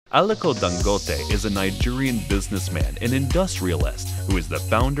Aliko Dangote is a Nigerian businessman and industrialist who is the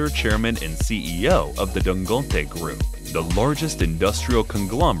founder, chairman, and CEO of the Dangote Group, the largest industrial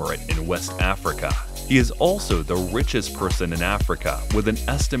conglomerate in West Africa. He is also the richest person in Africa with an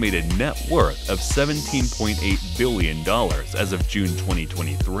estimated net worth of $17.8 billion as of June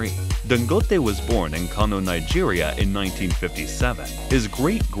 2023. Dangote was born in Kano, Nigeria in 1957. His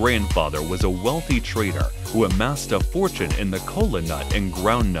great-grandfather was a wealthy trader who amassed a fortune in the kola nut and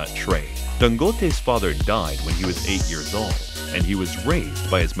groundnut trade. Dangote's father died when he was 8 years old, and he was raised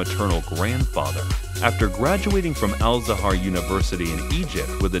by his maternal grandfather. After graduating from Al-Zahar University in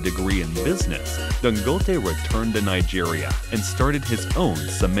Egypt with a degree in business, Dangote returned to Nigeria and started his own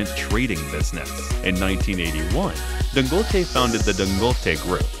cement trading business. In 1981, Dangote founded the Dangote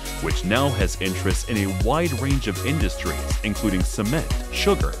Group, which now has interests in a wide range of industries including cement,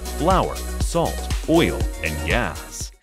 sugar, flour, salt, oil, and gas.